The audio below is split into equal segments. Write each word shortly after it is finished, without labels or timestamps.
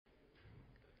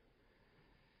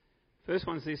First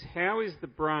one's this: how is the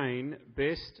brain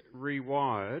best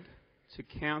rewired to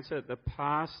counter the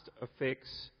past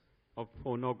effects of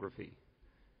pornography?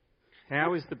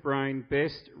 How is the brain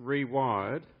best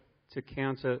rewired to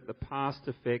counter the past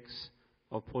effects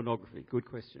of pornography? Good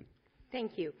question.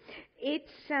 Thank you. It's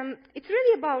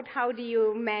really about how do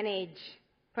you manage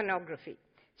pornography,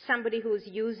 somebody who's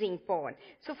using porn.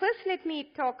 So first let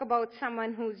me talk about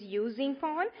someone who's using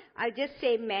porn. I'll just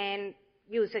say man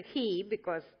use a he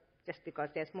because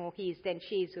there's more he's than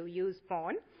she's who use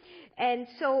porn. And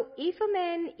so if a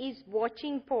man is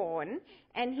watching porn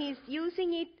and he's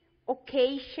using it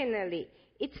occasionally,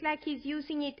 it's like he's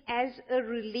using it as a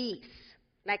release,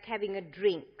 like having a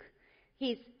drink.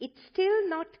 It's still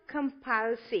not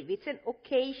compulsive. It's an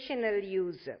occasional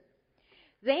user.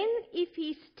 Then if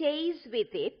he stays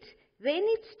with it, then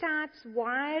it starts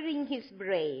wiring his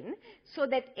brain so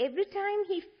that every time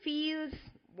he feels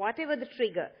whatever the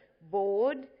trigger,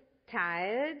 bored,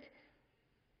 tired,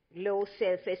 low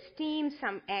self-esteem,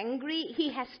 some angry,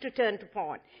 he has to turn to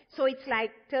porn. So it's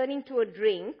like turning to a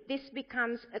drink. This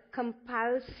becomes a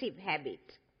compulsive habit.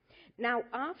 Now,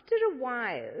 after a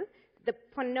while, the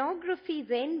pornography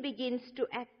then begins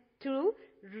to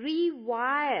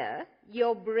rewire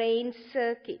your brain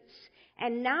circuits.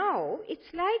 And now,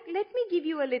 it's like, let me give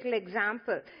you a little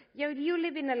example. You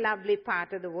live in a lovely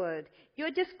part of the world. You're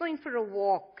just going for a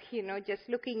walk, just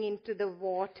looking into the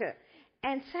water.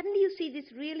 And suddenly you see this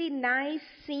really nice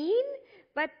scene,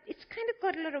 but it's kind of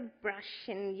got a lot of brush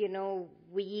and,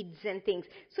 weeds and things.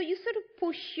 So you sort of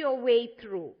push your way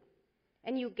through,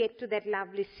 and you get to that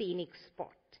lovely scenic spot.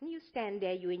 And you stand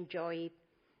there, you enjoy it.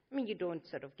 I mean, you don't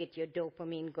sort of get your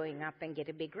dopamine going up and get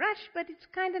a big rush, but it's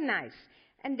kind of nice.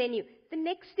 And then the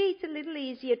next day it's a little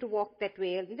easier to walk that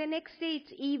way. And the next day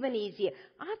it's even easier.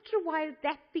 After a while,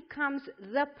 that becomes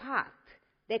the path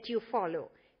that you follow.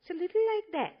 It's a little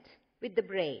like that with the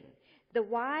brain. The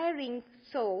wiring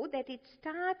so that it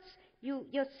starts,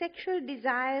 your sexual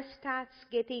desire starts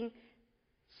getting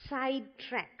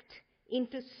sidetracked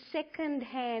into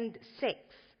second-hand sex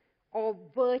or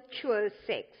virtual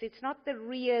sex. It's not the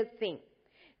real thing.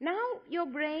 Now your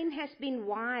brain has been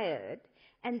wired,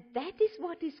 and that is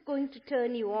what is going to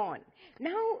turn you on.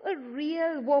 Now a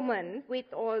real woman with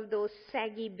all those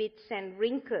saggy bits and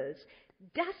wrinkles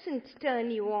doesn't turn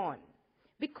you on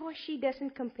because she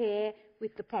doesn't compare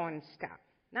with the porn star.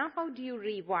 Now how do you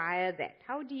rewire that?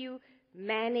 How do you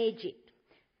manage it?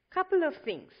 Couple of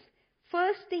things.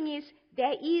 First thing is,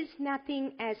 there is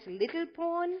nothing as little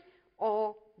porn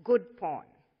or good porn.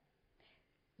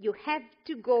 You have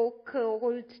to go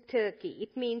cold turkey.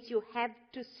 It means you have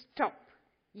to stop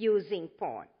using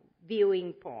porn,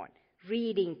 viewing porn,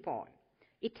 reading porn.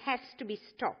 It has to be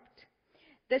stopped.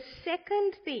 The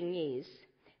second thing is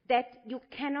that you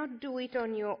cannot do it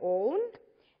on your own.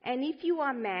 And if you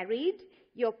are married,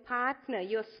 your partner,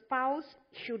 your spouse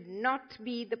should not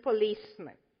be the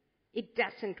policeman. It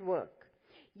doesn't work.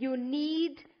 You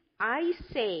need, I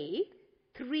say,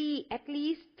 at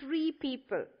least three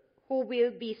people who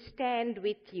will stand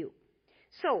with you.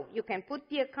 So you can put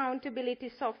the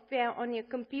accountability software on your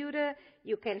computer.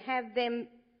 You can have them,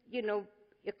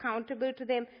 accountable to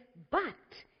them. But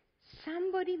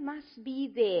somebody must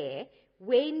be there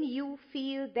when you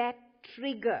feel that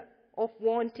trigger of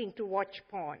wanting to watch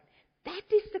porn. That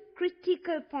is the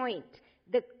critical point,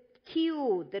 the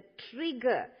cue, the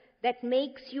trigger that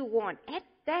makes you want. At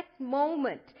that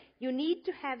moment, you need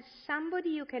to have somebody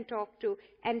you can talk to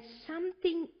and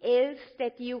something else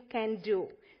that you can do.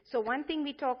 So one thing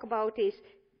we talk about is,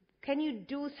 can you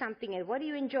do something else? What do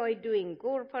you enjoy doing?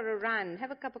 Go for a run,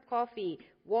 have a cup of coffee,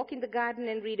 walk in the garden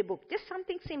and read a book. Just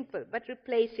something simple, but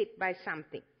replace it by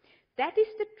something. That is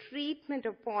the treatment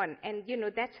of porn, and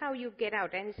that's how you get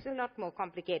out, and it's a lot more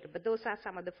complicated, but those are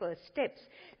some of the first steps.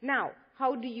 Now,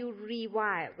 how do you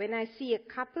rewire? When I see a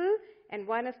couple and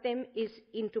one of them is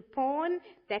into porn,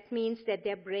 that means that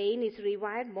their brain is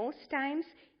rewired. Most times,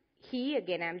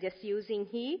 again I'm just using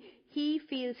he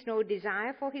feels no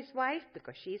desire for his wife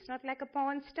because she's not like a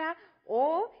porn star,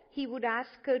 or he would ask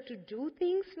her to do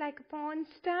things like a porn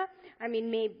star. I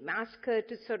mean, maybe ask her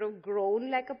to sort of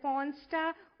groan like a porn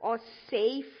star, or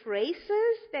say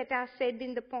phrases that are said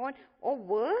in the porn, or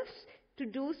worse, to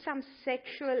do some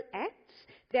sexual acts.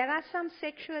 There are some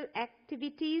sexual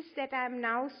activities that I'm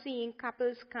now seeing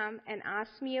couples come and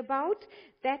ask me about,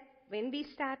 that when we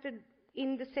started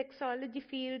in the sexology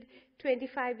field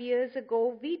 25 years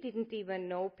ago, we didn't even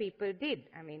know people did.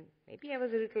 I mean, maybe I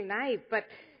was a little naive, but,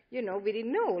 we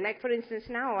didn't know. Like, for instance,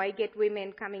 now I get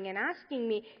women coming and asking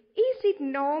me, is it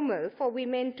normal for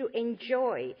women to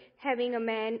enjoy having a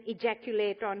man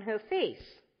ejaculate on her face?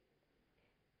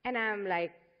 And I'm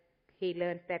like, He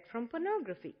learned that from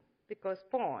pornography, because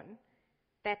porn,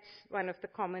 that's one of the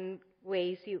common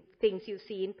things you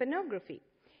see in pornography.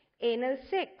 Anal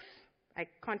sex. I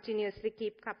continuously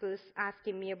keep couples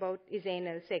asking me about, is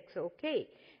anal sex okay?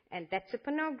 And that's a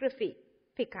pornography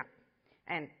pickup.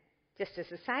 And just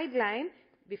as a sideline,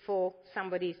 before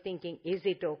somebody is thinking, is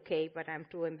it okay, but I'm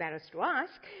too embarrassed to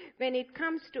ask, when it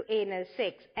comes to anal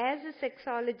sex, as a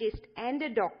sexologist and a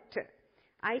doctor,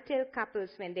 I tell couples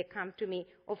when they come to me,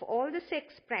 of all the sex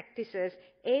practices,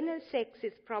 anal sex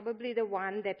is probably the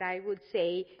one that I would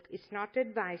say is not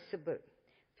advisable.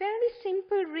 Fairly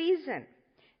simple reason.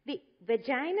 The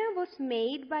vagina was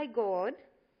made by God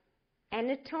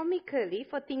anatomically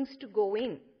for things to go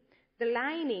in. The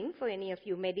lining, for any of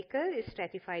you medical, is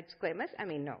stratified squamous.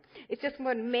 No. It's just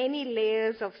got many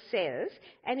layers of cells,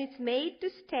 and it's made to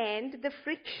stand the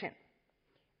friction.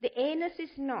 The anus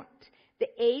is not. The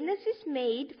anus is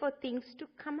made for things to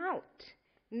come out,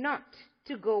 not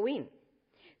to go in.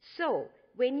 So,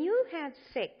 when you have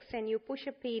sex and you push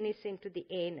a penis into the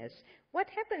anus, what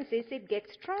happens is it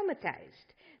gets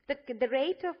traumatized. The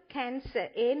rate of cancer,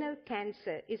 anal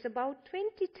cancer, is about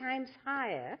 20 times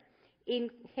higher in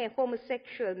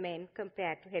homosexual men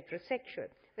compared to heterosexual.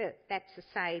 Well, that's a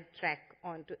sidetrack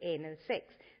onto anal sex.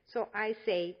 So I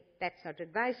say that's not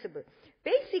advisable.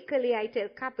 Basically, I tell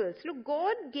couples, look,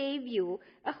 God gave you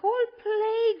a whole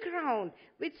playground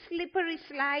with slippery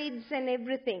slides and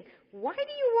everything. Why do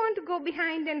you want to go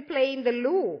behind and play in the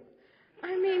loo?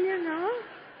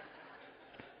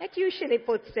 That usually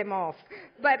puts them off.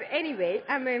 But anyway,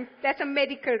 that's a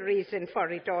medical reason for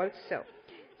it also.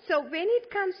 So when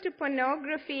it comes to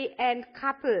pornography and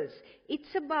couples,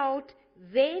 it's about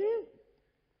then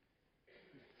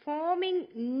forming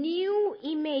new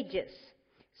images.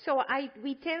 So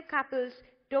we tell couples,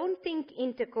 don't think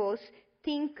intercourse,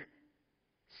 think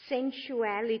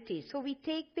sensuality. So we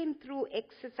take them through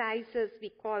exercises,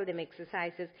 we call them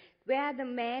exercises, where the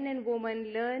man and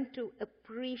woman learn to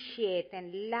appreciate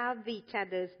and love each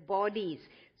other's bodies,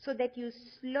 so that you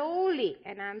slowly,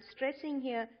 and I'm stressing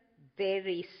here,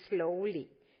 very slowly,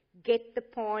 get the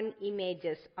porn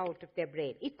images out of their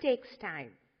brain. It takes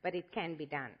time, but it can be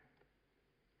done.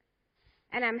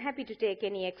 And I'm happy to take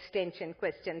any extension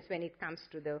questions when it comes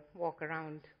to the walk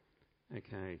around.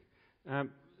 Okay.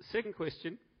 Second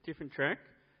question, different track.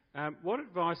 What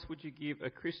advice would you give a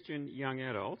Christian young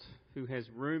adult who has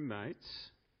roommates,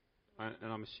 and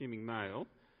I'm assuming male,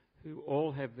 who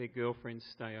all have their girlfriends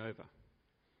stay over?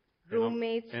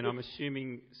 Roommates? And I'm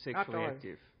assuming sexually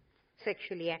active.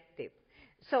 Sexually active.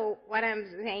 So what I'm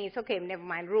saying is, okay, never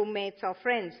mind, roommates or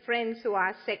friends who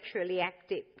are sexually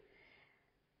active.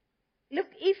 Look,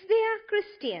 if they are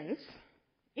Christians,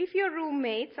 if your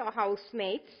roommates or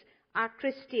housemates are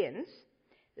Christians,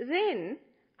 then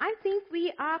I think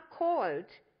we are called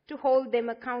to hold them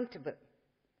accountable.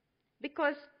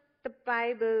 Because the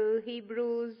Bible,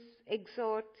 Hebrews,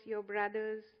 exhort your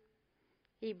brothers,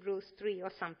 Hebrews 3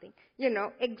 or something,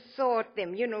 exhort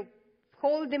them,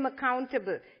 hold them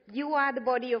accountable. You are the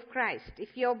body of Christ.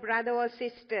 If your brother or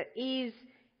sister is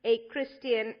a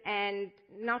Christian and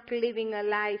not living a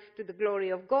life to the glory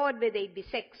of God, whether it be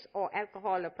sex or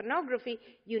alcohol or pornography,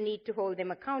 you need to hold them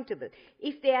accountable.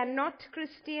 If they are not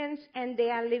Christians and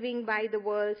they are living by the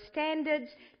world's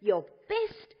standards, your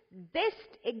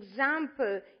best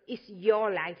example is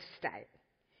your lifestyle.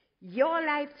 Your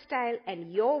lifestyle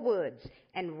and your words.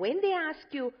 And when they ask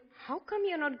you, how come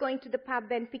you're not going to the pub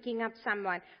and picking up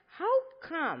someone? How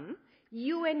come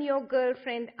you and your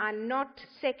girlfriend are not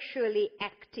sexually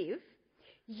active?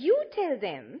 You tell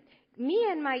them, me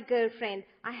and my girlfriend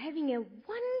are having a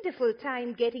wonderful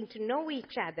time getting to know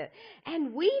each other.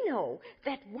 And we know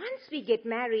that once we get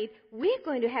married, we're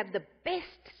going to have the best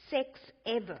sex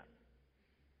ever.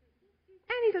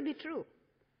 And it'll be true.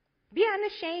 Be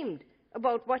unashamed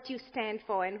about what you stand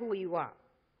for and who you are.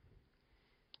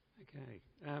 Okay.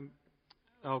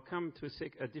 I'll come to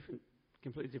a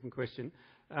completely different question.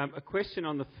 A question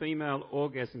on the female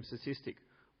orgasm statistic.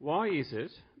 Why is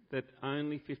it that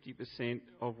only 50%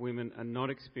 of women are not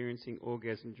experiencing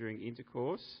orgasm during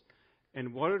intercourse?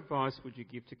 And what advice would you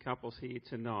give to couples here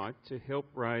tonight to help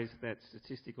raise that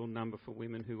statistical number for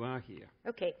women who are here?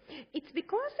 Okay. It's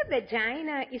because the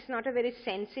vagina is not a very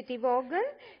sensitive organ.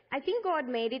 I think God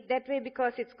made it that way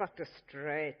because it's got to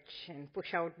stretch and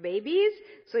push out babies.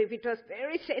 So if it was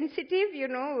very sensitive,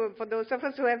 for those of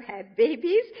us who have had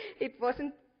babies, it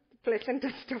wasn't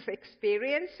pleasantest of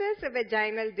experiences, a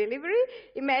vaginal delivery.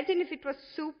 Imagine if it was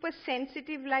super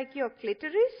sensitive like your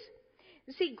clitoris.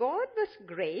 You see, God was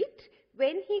great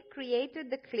when he created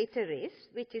the clitoris,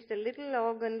 which is the little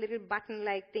organ, little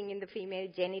button-like thing in the female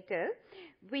genital,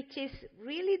 which is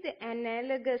really the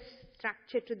analogous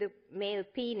structure to the male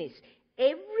penis.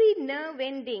 Every nerve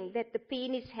ending that the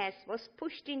penis has was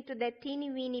pushed into that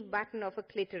teeny-weeny button of a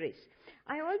clitoris.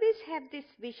 I always have this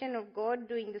vision of God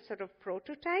doing the sort of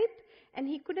prototype, and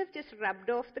he could have just rubbed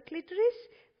off the clitoris,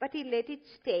 but he let it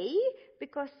stay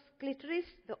because clitoris,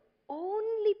 the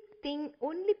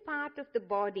only part of the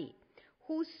body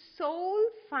whose sole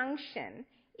function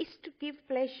is to give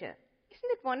pleasure.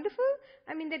 Isn't it wonderful?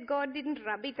 I mean, that God didn't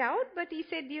rub it out, but he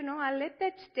said, I'll let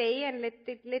that stay and let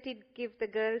it give the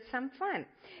girl some fun.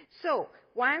 So,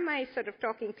 why am I sort of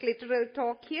talking clitoral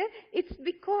talk here? It's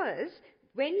because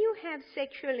when you have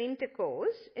sexual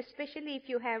intercourse, especially if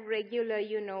you have regular,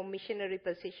 missionary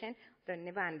position, I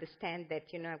never understand that,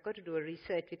 I've got to do a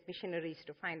research with missionaries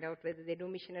to find out whether they do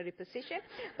missionary position.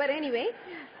 But anyway,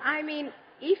 I mean,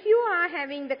 if you are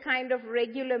having the kind of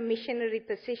regular missionary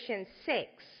position sex,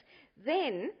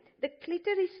 then the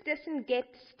clitoris doesn't get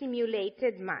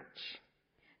stimulated much.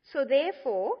 So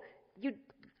therefore,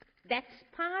 that's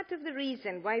part of the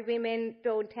reason why women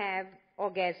don't have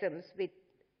orgasms with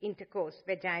intercourse,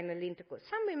 vaginal intercourse.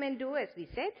 Some women do, as we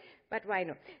said, but why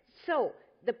not? So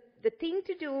the thing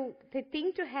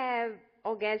to have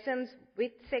orgasms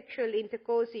with sexual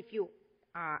intercourse, if you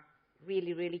are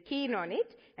really, really keen on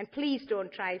it, and please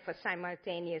don't try for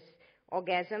simultaneous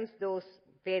orgasms, those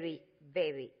very,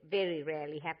 very, very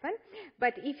rarely happen.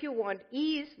 But if you want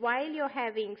ease while you're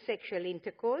having sexual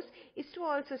intercourse, is to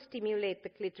also stimulate the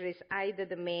clitoris, either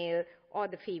the male or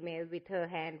the female with her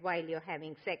hand while you're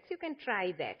having sex. You can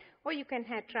try that. Or you can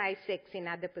try sex in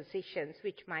other positions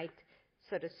which might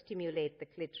sort of stimulate the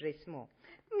clitoris more.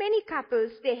 Many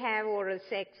couples, they have oral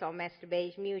sex or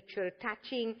masturbation, mutual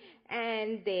touching,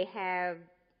 and they have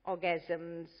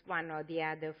orgasms, one or the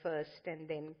other first, and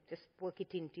then just work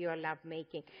it into your love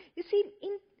making. You see,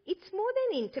 it's more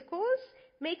than intercourse.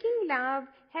 Making love,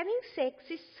 having sex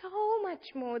is so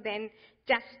much more than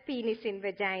just penis in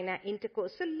vagina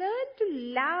intercourse. So learn to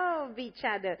love each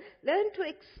other. Learn to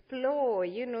explore,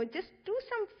 just do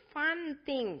some fun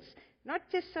things. Not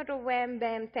just sort of wham,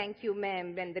 bam, thank you,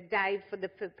 ma'am, and the dive for the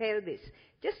pelvis.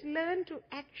 Just learn to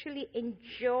actually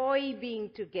enjoy being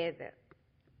together.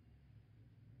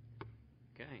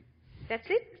 Okay. That's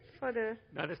it for the...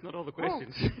 No, that's not all the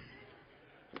questions. Oh.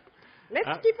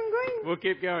 Let's keep on going. We'll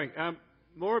keep going.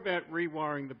 More about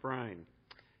rewiring the brain.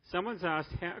 Someone's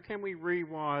asked, how can we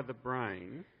rewire the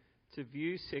brain to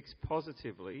view sex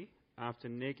positively after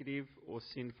negative or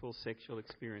sinful sexual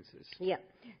experiences? Yeah.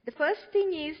 The first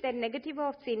thing is that negative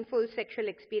or sinful sexual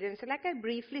experience, like I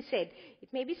briefly said, it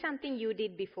may be something you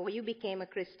did before you became a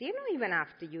Christian or even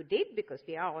after you did, because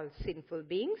we are all sinful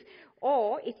beings,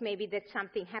 or it may be that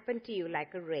something happened to you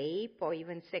like a rape or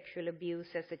even sexual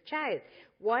abuse as a child.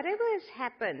 Whatever has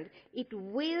happened, it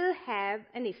will have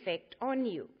an effect on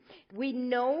you. We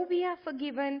know we are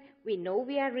forgiven, we know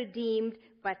we are redeemed,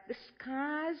 but the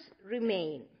scars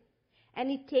remain. And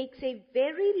it takes a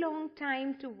very long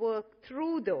time to work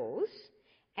through those.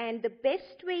 And the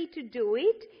best way to do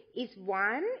it is,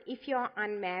 one, if you're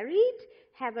unmarried,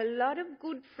 have a lot of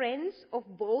good friends of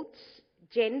both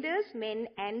genders, men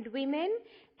and women,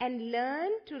 and learn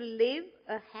to live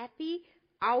a happy,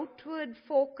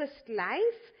 outward-focused life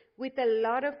with a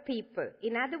lot of people.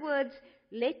 In other words,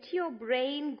 let your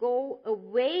brain go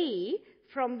away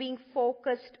from being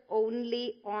focused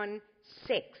only on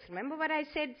sex. Remember what I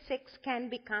said? Sex can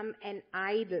become an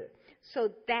idol.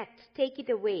 So take it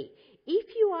away.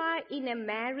 If you are in a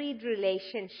married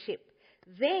relationship,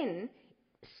 then,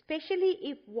 especially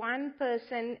if one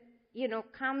person,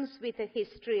 comes with a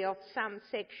history of some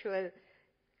sexual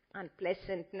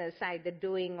unpleasantness, either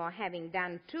doing or having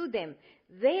done to them,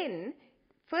 then,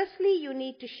 firstly, you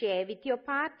need to share with your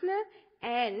partner.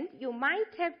 And you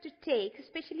might have to take,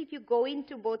 especially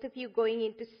if both of you going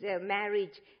into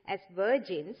marriage as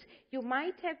virgins, you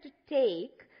might have to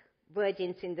take,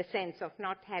 virgins in the sense of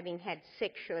not having had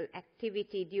sexual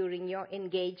activity during your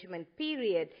engagement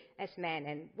period as man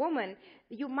and woman,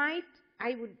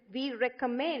 we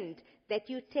recommend that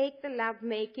you take the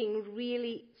lovemaking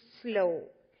really slow.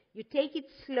 You take it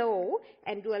slow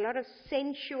and do a lot of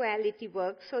sensuality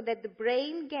work so that the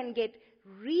brain can get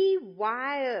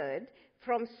rewired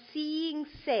from seeing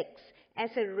sex as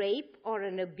a rape or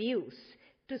an abuse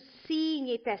to seeing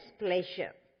it as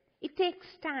pleasure. It takes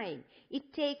time.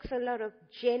 It takes a lot of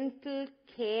gentle,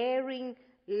 caring,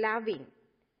 loving.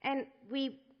 And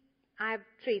I've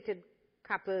treated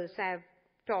couples, I've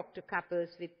talked to couples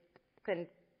with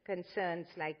concerns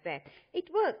like that. It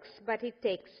works, but it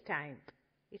takes time.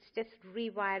 It's just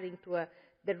rewiring to a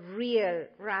the real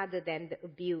rather than the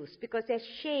abuse, because there's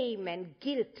shame and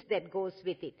guilt that goes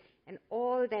with it. And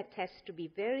all that has to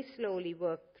be very slowly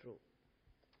worked through.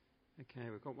 Okay,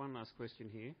 we've got one last question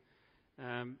here.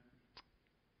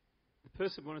 The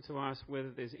person wanted to ask whether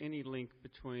there's any link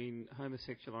between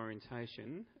homosexual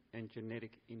orientation and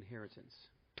genetic inheritance.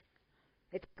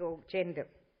 Let's go gender.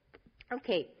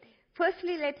 Okay.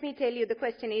 Firstly, let me tell you, the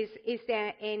question is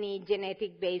there any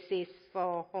genetic basis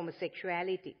for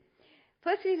homosexuality?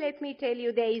 Firstly, let me tell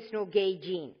you, there is no gay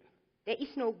gene. There is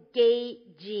no gay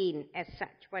gene as such,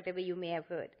 whatever you may have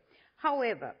heard.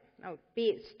 However, now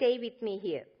stay with me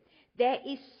here. There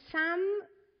is some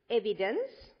evidence,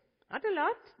 not a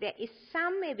lot, there is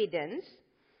some evidence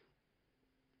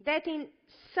that in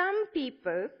some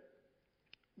people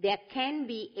there can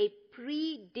be a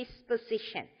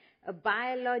predisposition, a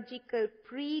biological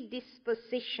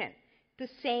predisposition to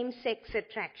same-sex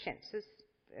attraction. So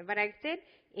what I said,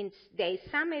 there is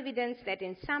some evidence that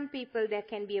in some people there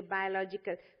can be a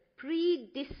biological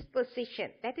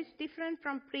predisposition. That is different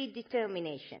from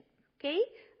predetermination. Okay?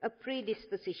 A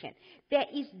predisposition. There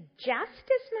is just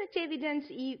as much evidence,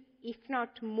 if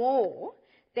not more,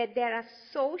 that there are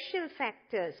social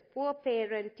factors, poor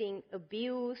parenting,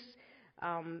 abuse,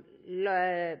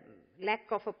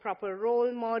 lack of a proper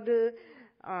role model,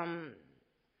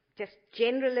 just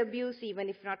general abuse, even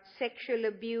if not sexual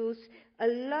abuse, a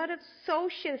lot of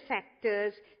social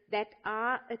factors that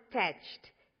are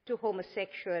attached to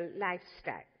homosexual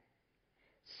lifestyle.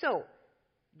 So,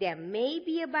 there may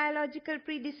be a biological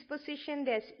predisposition,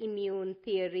 there's immune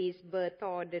theories, birth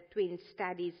order, twin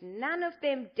studies, none of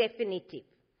them definitive.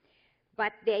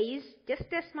 But there is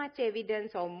just as much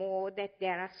evidence or more that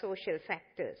there are social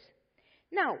factors.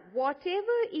 Now,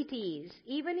 whatever it is,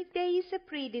 even if there is a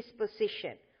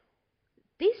predisposition,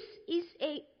 this is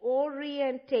a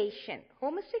orientation.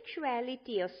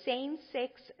 Homosexuality or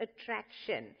same-sex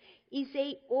attraction is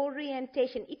a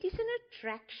orientation. It is an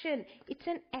attraction. It's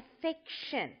an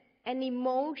affection, an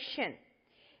emotion.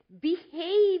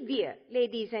 Behavior,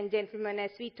 ladies and gentlemen,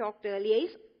 as we talked earlier,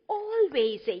 is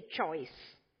always a choice.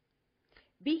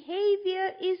 Behavior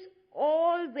is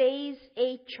always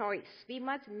a choice. We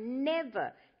must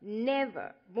never,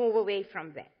 never move away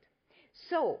from that.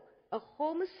 So, a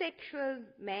homosexual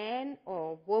man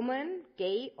or woman,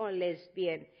 gay or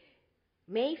lesbian,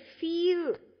 may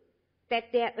feel that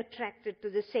they are attracted to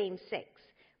the same sex,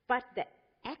 but the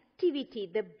activity,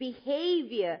 the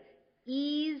behavior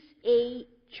is a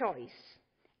choice.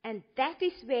 And that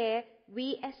is where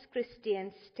we as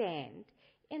Christians stand,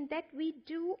 in that we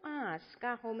do ask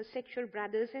our homosexual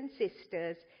brothers and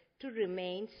sisters to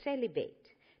remain celibate.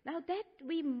 Now that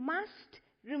we must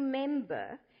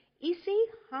remember is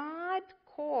a hard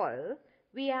call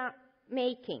we are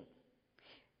making.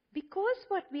 Because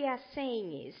what we are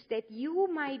saying is that you,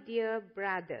 my dear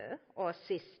brother or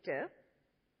sister,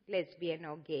 lesbian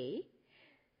or gay,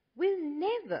 will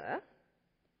never,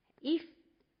 if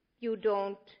you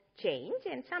don't change,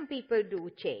 and some people do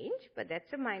change, but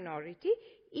that's a minority,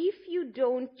 if you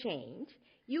don't change,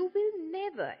 you will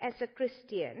never, as a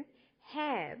Christian,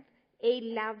 have a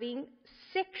loving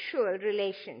sexual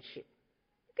relationship.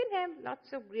 You can have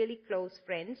lots of really close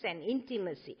friends and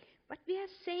intimacy, but we are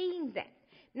saying that.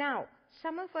 Now,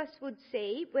 some of us would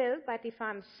say, well, but if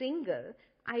I'm single,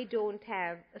 I don't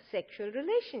have a sexual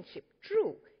relationship.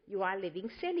 True, you are living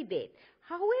celibate.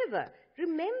 However,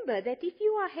 remember that if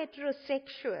you are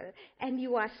heterosexual and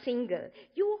you are single,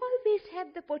 you always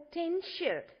have the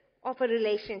potential of a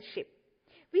relationship.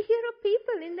 We hear of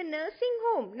people in the nursing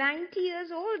home, 90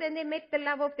 years old, and they met the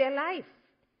love of their life.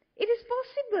 It is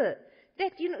possible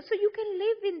that, so you can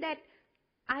live in that,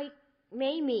 I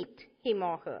may meet him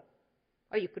or her.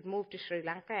 Or you could move to Sri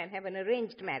Lanka and have an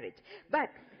arranged marriage. But,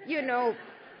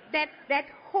 that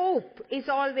hope is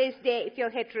always there if you're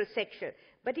heterosexual.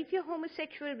 But if you're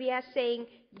homosexual, we are saying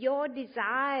your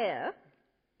desire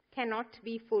cannot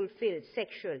be fulfilled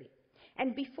sexually.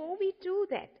 And before we do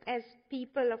that, as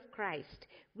people of Christ,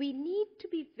 we need to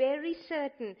be very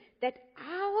certain that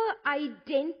our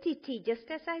identity, just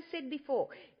as I said before,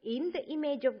 in the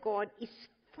image of God, is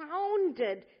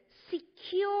founded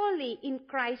securely in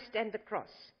Christ and the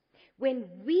cross. When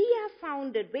we are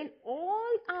founded, when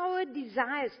all our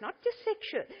desires, not just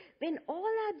sexual, when all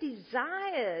our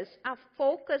desires are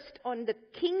focused on the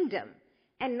kingdom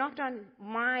and not on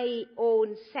my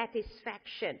own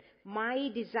satisfaction, my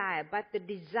desire, but the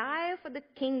desire for the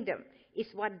kingdom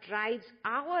is what drives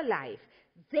our life,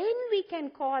 then we can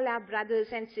call our brothers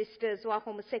and sisters who are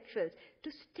homosexuals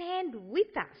to stand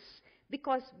with us,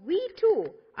 because we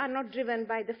too are not driven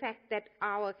by the fact that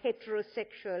our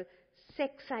heterosexual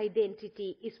sex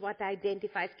identity is what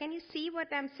identifies. Can you see what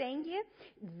I'm saying here?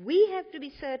 We have to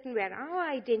be certain where our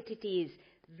identity is.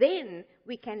 Then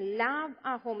we can love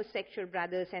our homosexual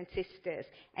brothers and sisters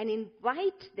and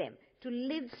invite them to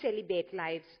live celibate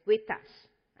lives with us.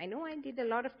 I know I did a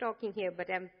lot of talking here, but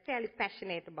I'm fairly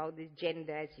passionate about this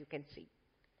gender, as you can see.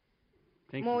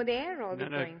 Thank More you. there, or are we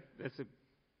going? That's a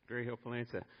very helpful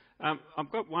answer.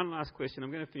 I've got one last question.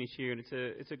 I'm going to finish here, and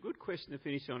it's a good question to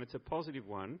finish on. It's a positive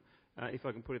one, if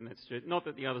I can put it in that street. Not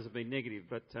that the others have been negative,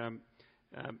 but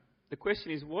the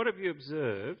question is, what have you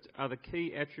observed are the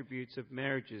key attributes of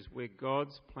marriages where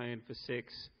God's plan for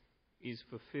sex is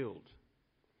fulfilled?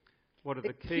 What are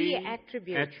the key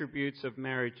attributes of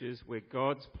marriages where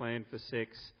God's plan for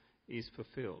sex is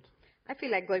fulfilled? I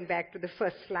feel like going back to the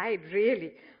first slide,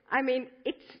 really. I mean,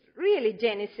 it's really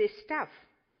Genesis stuff.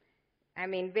 I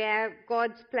mean, where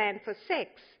God's plan for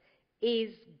sex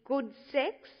is good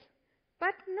sex,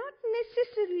 but not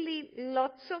necessarily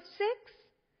lots of sex,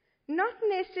 not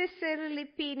necessarily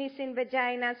penis in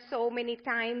vagina so many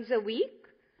times a week.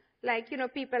 Like,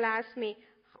 people ask me,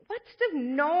 what's the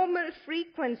normal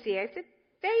frequency? I said,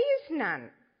 there is none.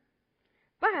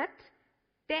 But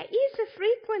there is a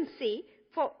frequency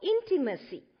for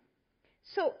intimacy.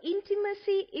 So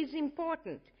intimacy is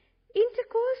important.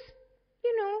 Intercourse,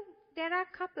 there are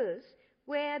couples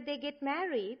where they get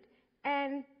married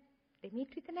and they meet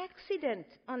with an accident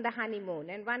on the honeymoon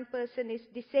and one person is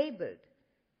disabled.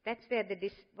 That's where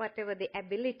whatever the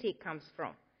ability comes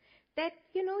from. That,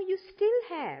 you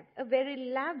still have a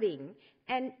very loving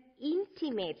and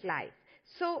intimate life.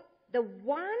 So the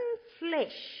one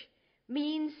flesh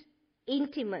means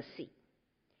intimacy.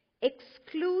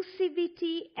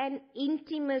 Exclusivity and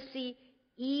intimacy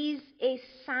is a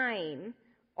sign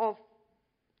of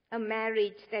a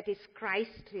marriage that is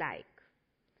Christ-like.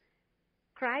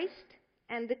 Christ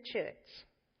and the church,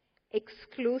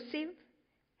 exclusive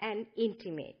and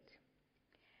intimate.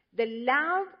 The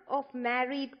love of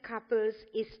married couples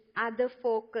is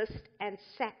other-focused and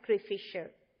sacrificial.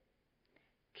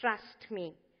 Trust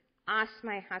me, ask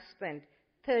my husband,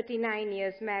 39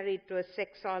 years married to a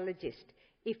sexologist.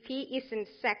 If he isn't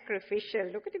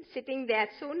sacrificial, look at him sitting there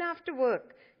soon after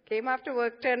work. Came after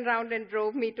work, turned around and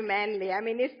drove me to Manly. I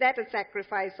mean, is that a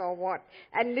sacrifice or what?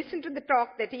 And listen to the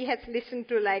talk that he has listened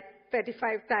to like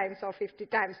 35 times or 50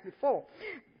 times before.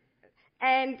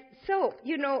 And so,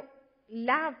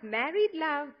 love, married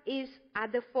love is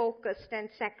other-focused and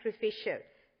sacrificial.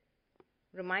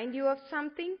 Remind you of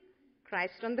something?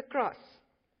 Christ on the cross.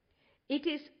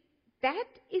 That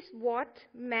is what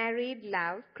married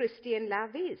love, Christian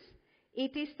love is.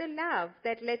 It is the love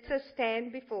that lets us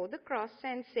stand before the cross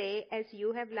and say, as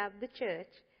you have loved the church,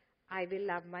 I will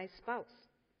love my spouse.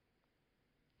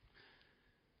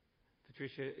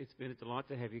 Patricia, it's been a delight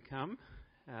to have you come.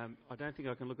 I don't think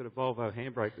I can look at a Volvo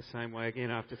handbrake the same way again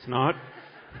after tonight.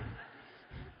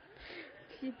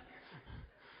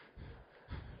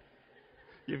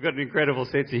 You've got an incredible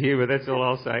sense of humour, that's all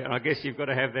I'll say. And I guess you've got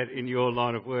to have that in your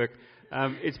line of work.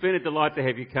 It's been a delight to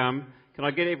have you come. Can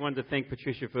I get everyone to thank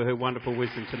Patricia for her wonderful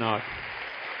wisdom tonight?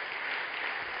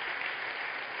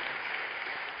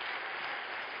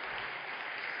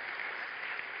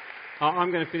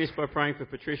 I'm going to finish by praying for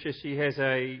Patricia. She has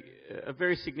a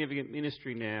very significant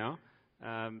ministry now,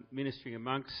 ministering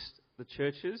amongst the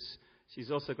churches. She's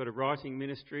also got a writing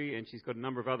ministry, and she's got a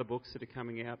number of other books that are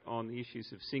coming out on the issues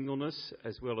of singleness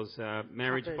as well as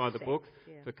marriage by the book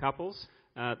for couples.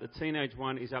 The teenage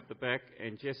one is up the back,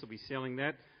 and Jess will be selling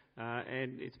that.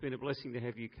 And it's been a blessing to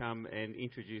have you come and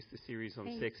introduce the series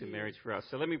on sex and marriage for us.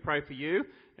 So let me pray for you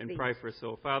and pray for us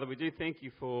all. Father, we do thank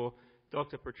you for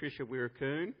Dr. Patricia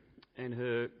Wirakoon and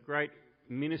her great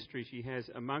ministry she has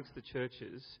amongst the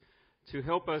churches to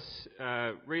help us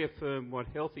reaffirm what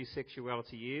healthy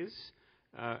sexuality is,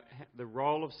 the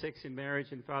role of sex in marriage,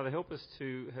 and Father, help us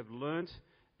to have learnt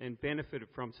and benefited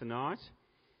from tonight.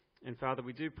 And Father,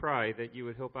 we do pray that you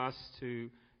would help us to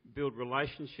build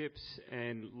relationships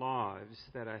and lives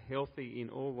that are healthy in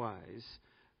all ways.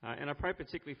 And I pray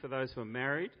particularly for those who are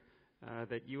married,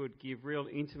 that you would give real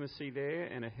intimacy there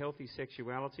and a healthy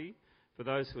sexuality. For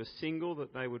those who are single,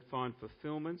 that they would find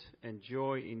fulfillment and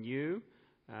joy in you,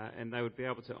 and they would be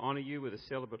able to honour you with a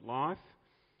celibate life.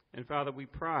 And Father, we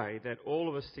pray that all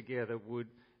of us together would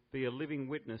be a living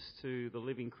witness to the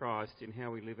living Christ in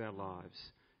how we live our lives.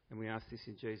 And we ask this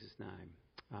in Jesus' name.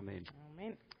 Amen.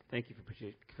 Amen. Thank you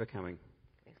for coming.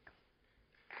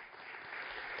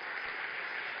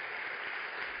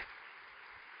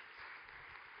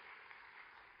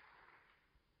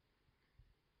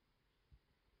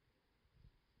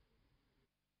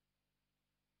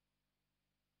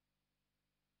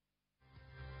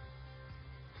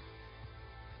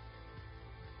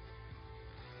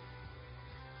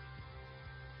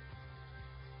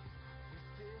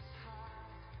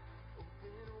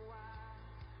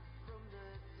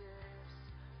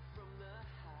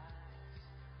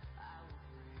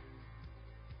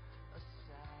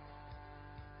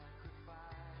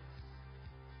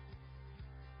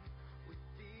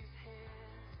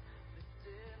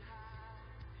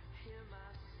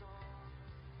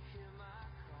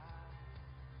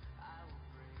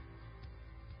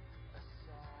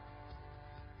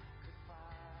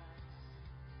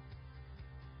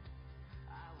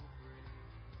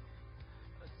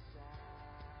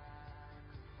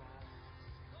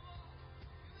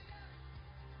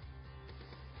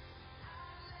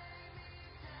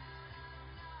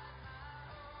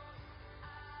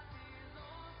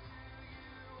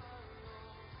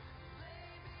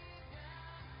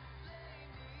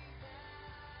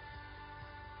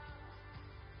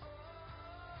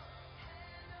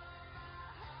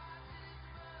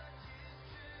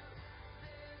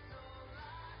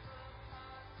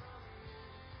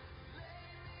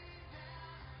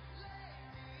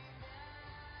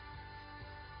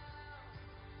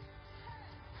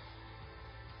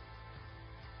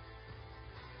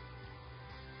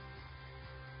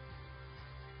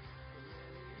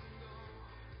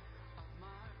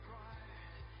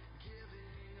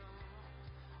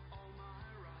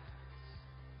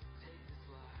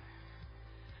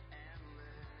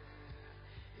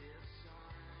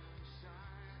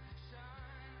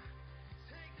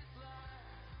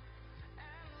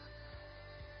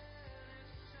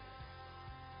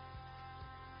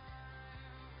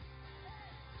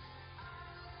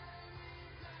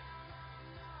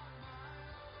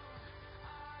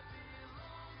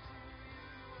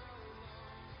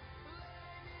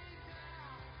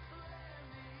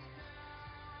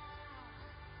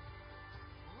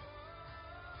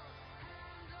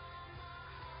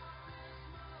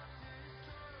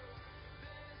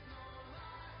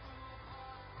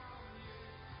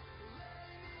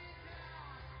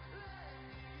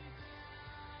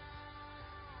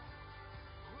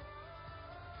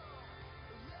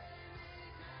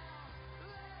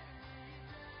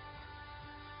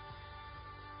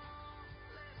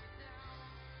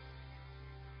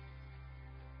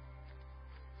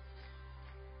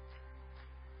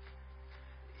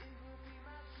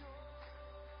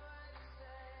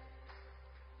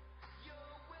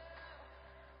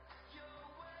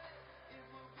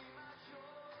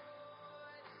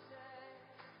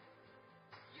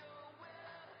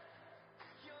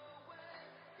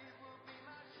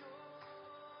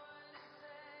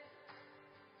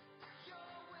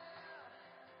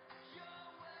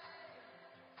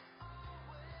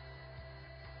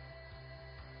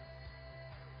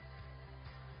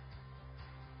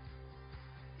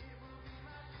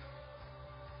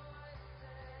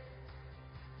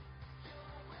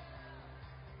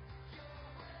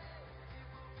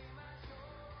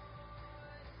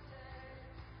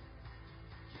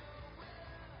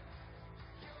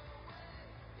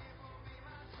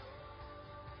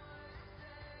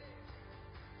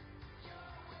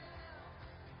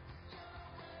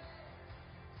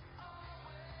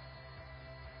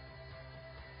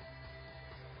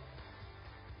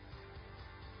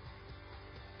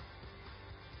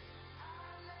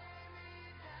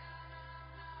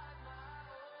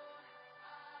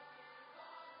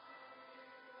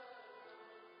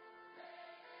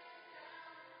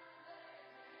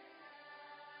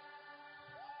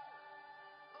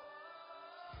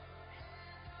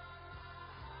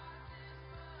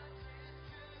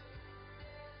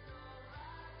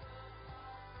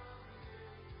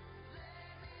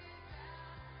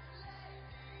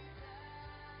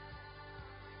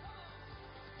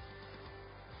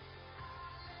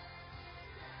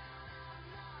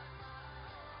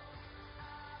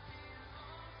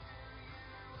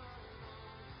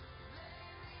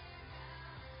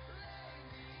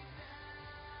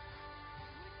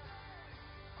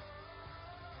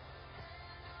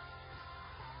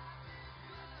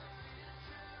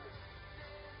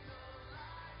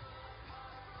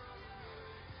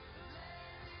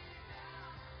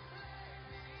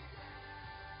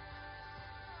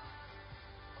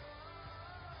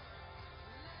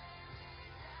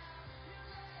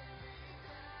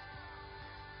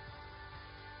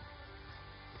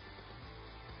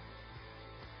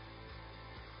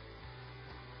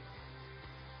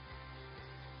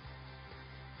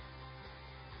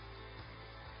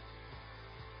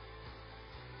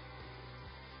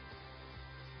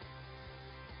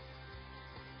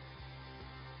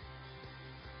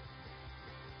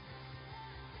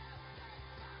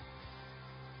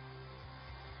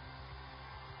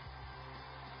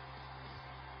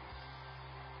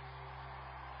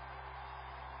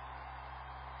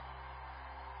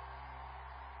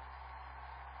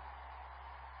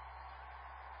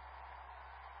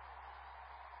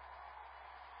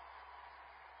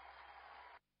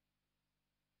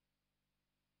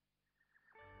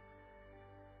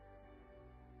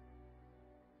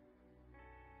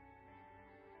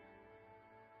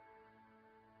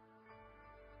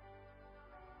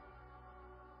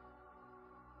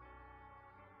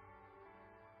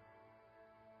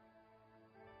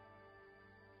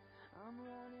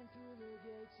 through the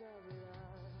gates of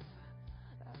love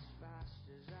as fast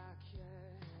as I